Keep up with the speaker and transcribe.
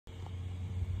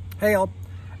Hey y'all,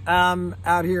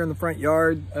 out here in the front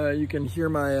yard. You can hear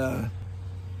my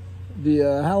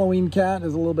the Halloween cat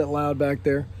is a little bit loud back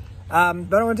there.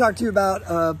 But I want to talk to you about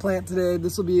a plant today.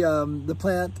 This will be the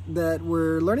plant that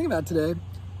we're learning about today,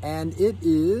 and it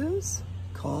is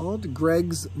called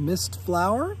Gregg's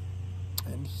Mistflower.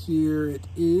 And here it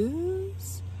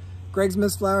is. Gregg's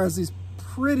Mistflower has these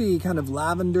pretty kind of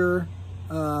lavender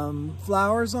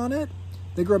flowers on it.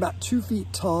 They grow about 2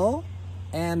 feet tall,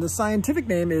 and the scientific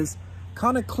name is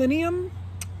Conoclinium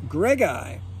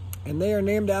Greggi, and they are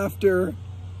named after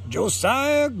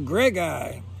Josiah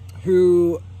Gregg,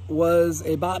 who was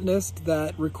a botanist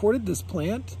that recorded this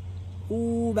plant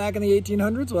back in the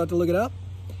 1800s. We'll have to look it up.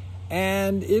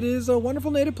 And it is a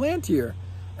wonderful native plant here.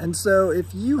 And so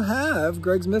if you have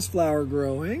Gregg's Mistflower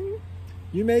growing,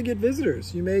 you may get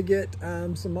visitors. You may get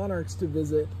some monarchs to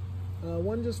visit.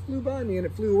 One just flew by me and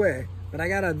it flew away, but I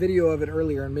got a video of it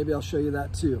earlier and maybe I'll show you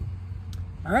that too.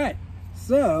 All right,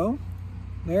 so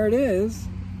there it is,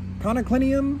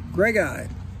 Conoclinium Greggi.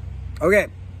 Okay,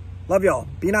 love y'all.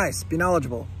 Be nice, be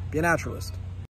knowledgeable, be a naturalist.